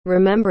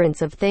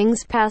Remembrance of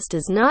things past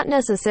is not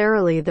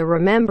necessarily the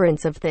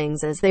remembrance of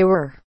things as they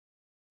were.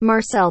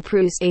 Marcel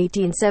Proust,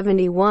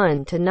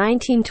 1871 to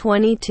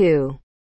 1922.